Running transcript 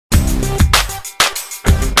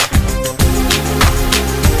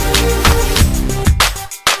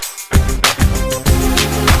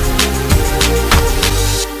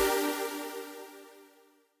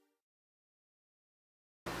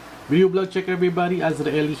Video blog check everybody,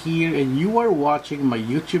 Azrael here, and you are watching my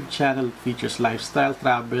YouTube channel that features lifestyle,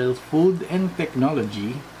 travel, food, and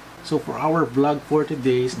technology. So for our vlog for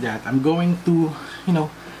today is that I'm going to,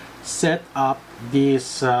 set up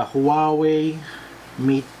this Huawei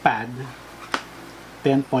Matepad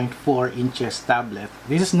 10.4 inches tablet.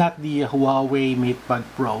 This is not the Huawei Matepad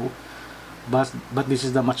Pro, but this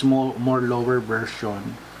is the much more lower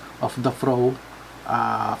version of the Pro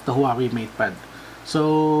of the Huawei Matepad.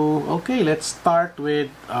 So okay, let's start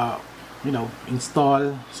with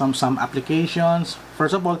install some applications.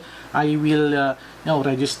 First of all, I will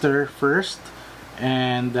register first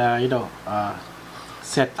and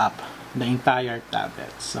set up the entire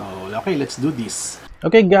tablet. So okay, let's do this.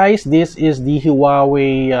 Okay guys, this is the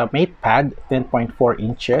Huawei Matepad 10.4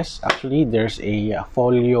 inches. Actually, there's a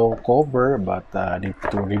folio cover, but I need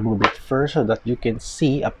to remove it first so that you can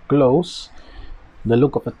see up close the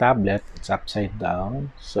look of the tablet. It's upside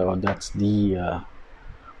down, so that's the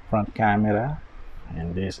front camera,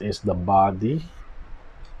 and this is the body.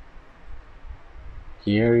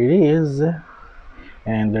 Here it is,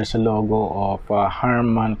 and there's a logo of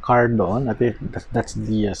Harman Kardon. I think that's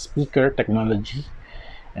the speaker technology,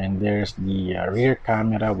 and there's the rear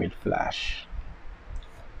camera with flash.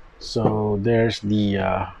 So there's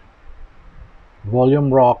the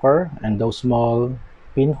volume rocker, and those small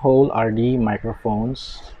pinhole are the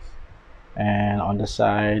microphones, and on the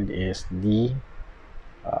side is the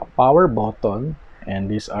power button,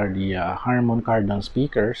 and these are the Harman Kardon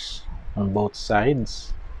speakers on both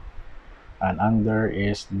sides, and under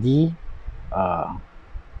is the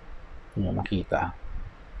makita.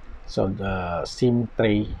 So the SIM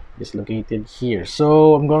tray is located here.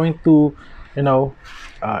 So I'm going to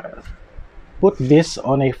put this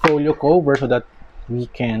on a folio cover so that we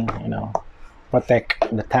can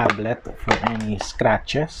protect the tablet from any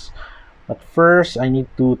scratches. But first I need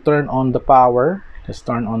to turn on the power. Let's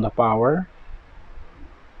turn on the power.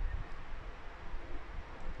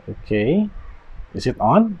 Okay, is it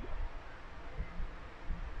on?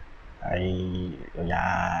 I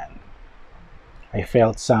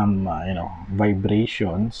felt some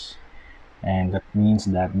vibrations, and that means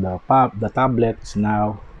that the tablet is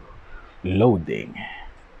now loading.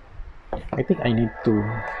 I think I need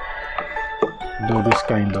to do this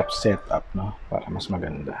kind of setup, no, para mas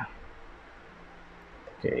maganda.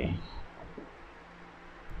 Okay,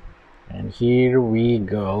 and here we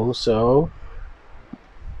go. So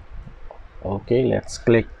okay, let's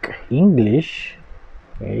click English.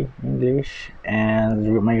 Okay, English, and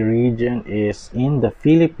my region is in the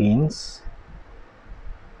Philippines.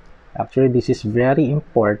 Actually, this is very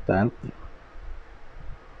important.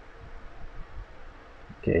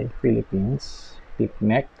 Okay, Philippines. Click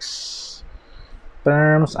next.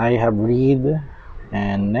 Terms I have read,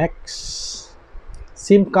 and next.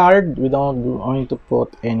 SIM card, we don't going to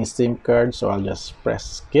put any SIM card, so I'll just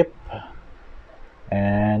press skip,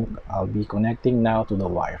 and I'll be connecting now to the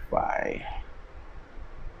Wi-Fi.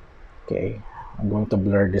 Okay, I'm going to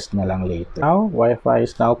blur this na lang later. Now Wi-Fi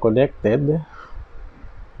is now connected.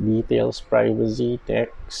 Details, privacy,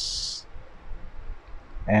 text.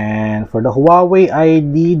 And for the Huawei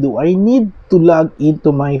ID, do I need to log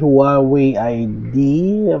into my Huawei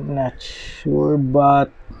ID? I'm not sure,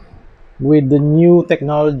 but with the new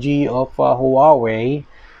technology of Huawei,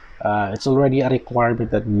 it's already a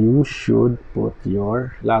requirement that you should put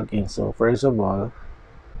your login. So first of all,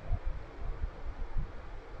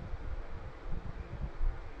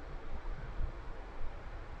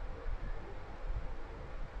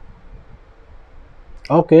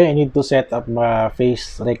 okay, I need to set up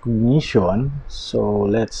face recognition. So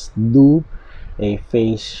let's do a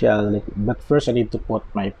facial, but first I need to put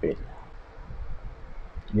my pin.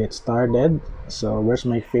 Get started. So where's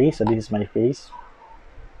my face? So this is my face.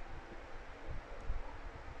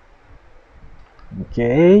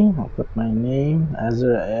 Okay, I'll put my name,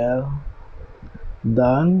 Azrael.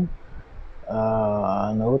 Done.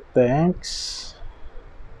 No thanks.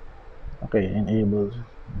 Okay, enable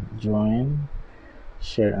join,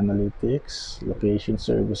 share analytics, location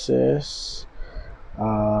services,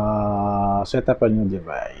 set up a new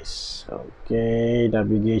device. Okay,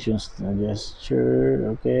 navigation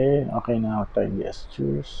gesture. Okay, now try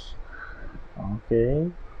gestures.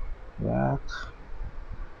 Okay, back.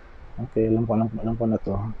 Okay, alam ko na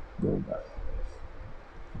to. Go back.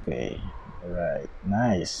 Okay, alright,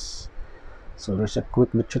 nice. So there's a quick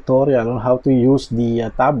tutorial on how to use the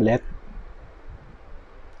tablet.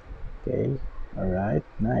 Okay, alright,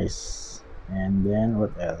 nice. And then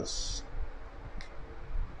what else?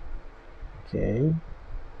 Okay,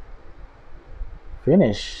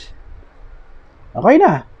 finish. Okay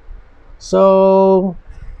na. So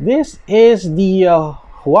This is the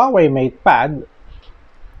Huawei Matepad,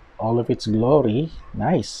 all of its glory.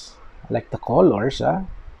 Nice. I like the colors,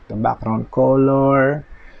 the background color.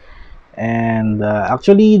 And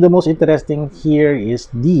actually, the most interesting here is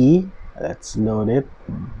let's load it.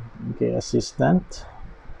 Okay, assistant.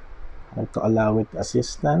 I have to allow it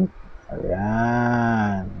assistant.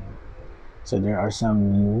 Ayan. So there are some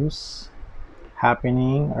news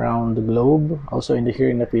happening around the globe, also here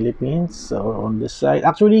in the Philippines. So on this side,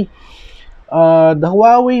 actually, the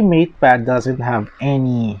Huawei Matepad doesn't have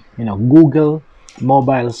any, Google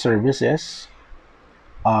mobile services.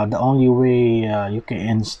 The only way you can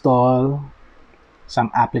install some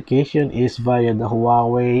application is via the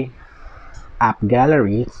Huawei app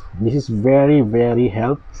gallery. This is very, very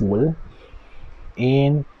helpful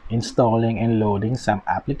in installing and loading some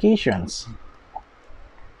applications.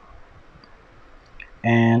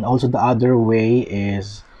 And also the other way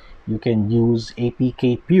is you can use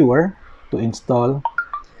APK Pure to install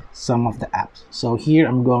some of the apps. So here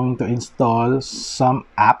I'm going to install some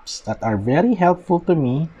apps that are very helpful to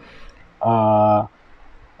me.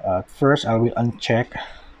 First, I will uncheck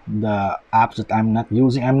the apps that I'm not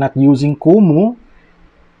using. I'm not using Kumu,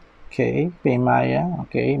 okay, Paymaya,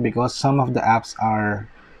 okay, because some of the apps are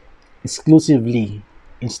exclusively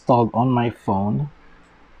installed on my phone.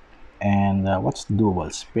 And what's dual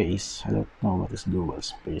space? I don't know what is dual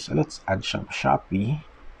space. Let's add Shopee,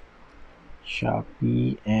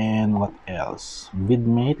 and what else?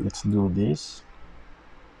 Vidmate. Let's do this.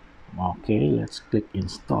 Okay, let's click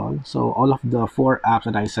install. So all of the 4 apps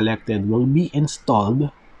that I selected will be installed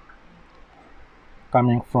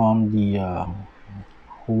coming from the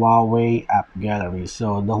Huawei app gallery.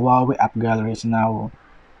 So the Huawei app gallery is now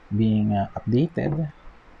being updated.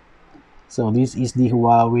 So this is the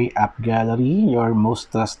Huawei app gallery, your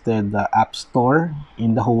most trusted app store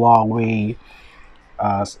in the Huawei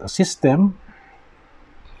system.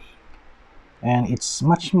 And it's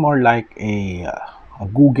much more like a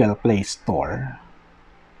Google Play Store.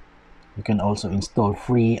 You can also install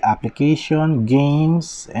free application,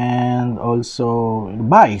 games, and also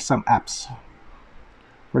buy some apps.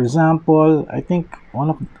 For example, I think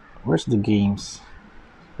where's the games?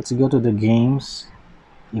 Let's go to the games.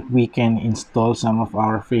 If we can install some of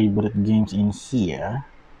our favorite games in here.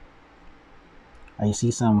 I see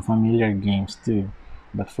some familiar games too.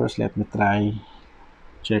 But first, let me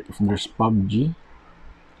check if there's PUBG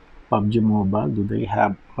Mobile. Do they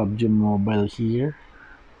have PUBG Mobile here?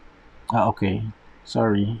 Okay,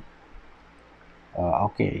 sorry.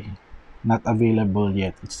 Okay, not available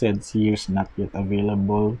yet. It says here's not yet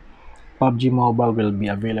available. PUBG Mobile will be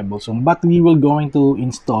available soon, but we will going to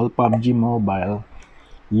install PUBG Mobile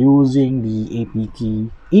using the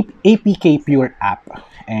APK Pure app,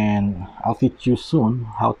 and I'll teach you soon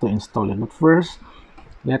how to install it. But first,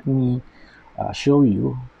 let me show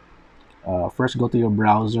you. First, go to your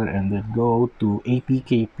browser and then go to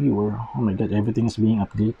APK Pure. Oh my god, everything is being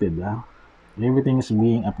updated. Everything is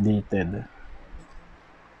being updated.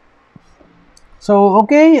 So,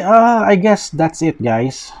 okay, I guess that's it,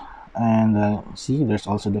 guys. And see, there's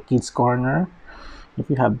also the kids corner. If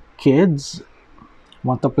you have kids,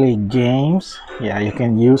 want to play games, yeah, you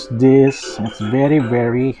can use this. It's very,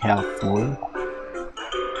 very helpful.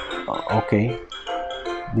 Okay,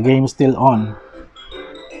 the game is still on.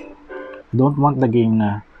 Don't want the game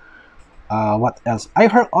na. What else?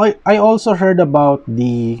 I also heard about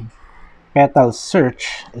the Petal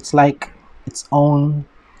search. It's like its own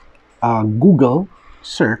Google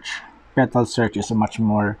search. Petal search is a much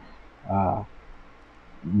more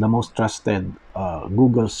the most trusted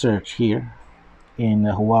Google search here in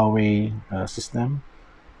the Huawei system.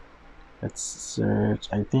 Let's search.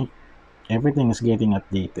 I think everything is getting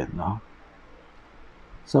updated now.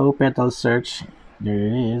 So Petal search, there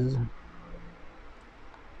it is.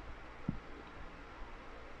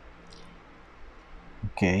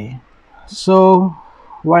 Okay, so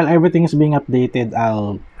while everything is being updated,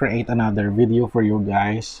 I'll create another video for you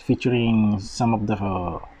guys featuring some of the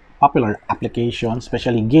popular applications,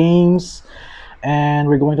 especially games, and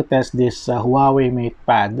we're going to test this Huawei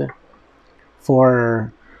Matepad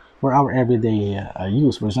for our everyday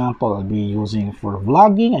use. For example, I'll be using for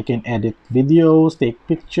vlogging. I can edit videos, take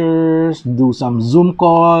pictures, do some Zoom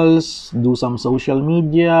calls, do some social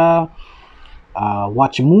media,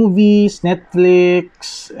 watch movies,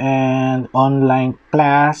 Netflix, and online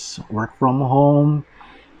class, work from home,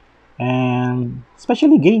 and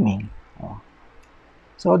especially gaming.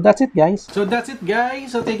 So that's it, guys. So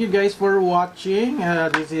thank you guys for watching.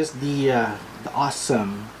 This is the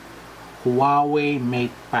awesome Huawei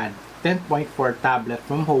Matepad 10.4 tablet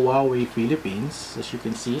from Huawei Philippines. As you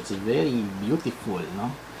can see, it's very beautiful,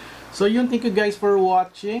 no? So yun, thank you guys for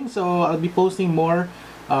watching. So I'll be posting more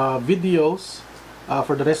videos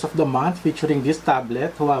for the rest of the month featuring this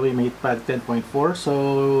tablet, Huawei Matepad 10.4.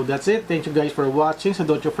 So that's it. Thank you guys for watching. So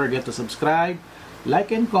don't you forget to subscribe,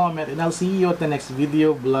 like, and comment, and I'll see you at the next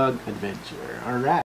video, vlog, adventure. Alright.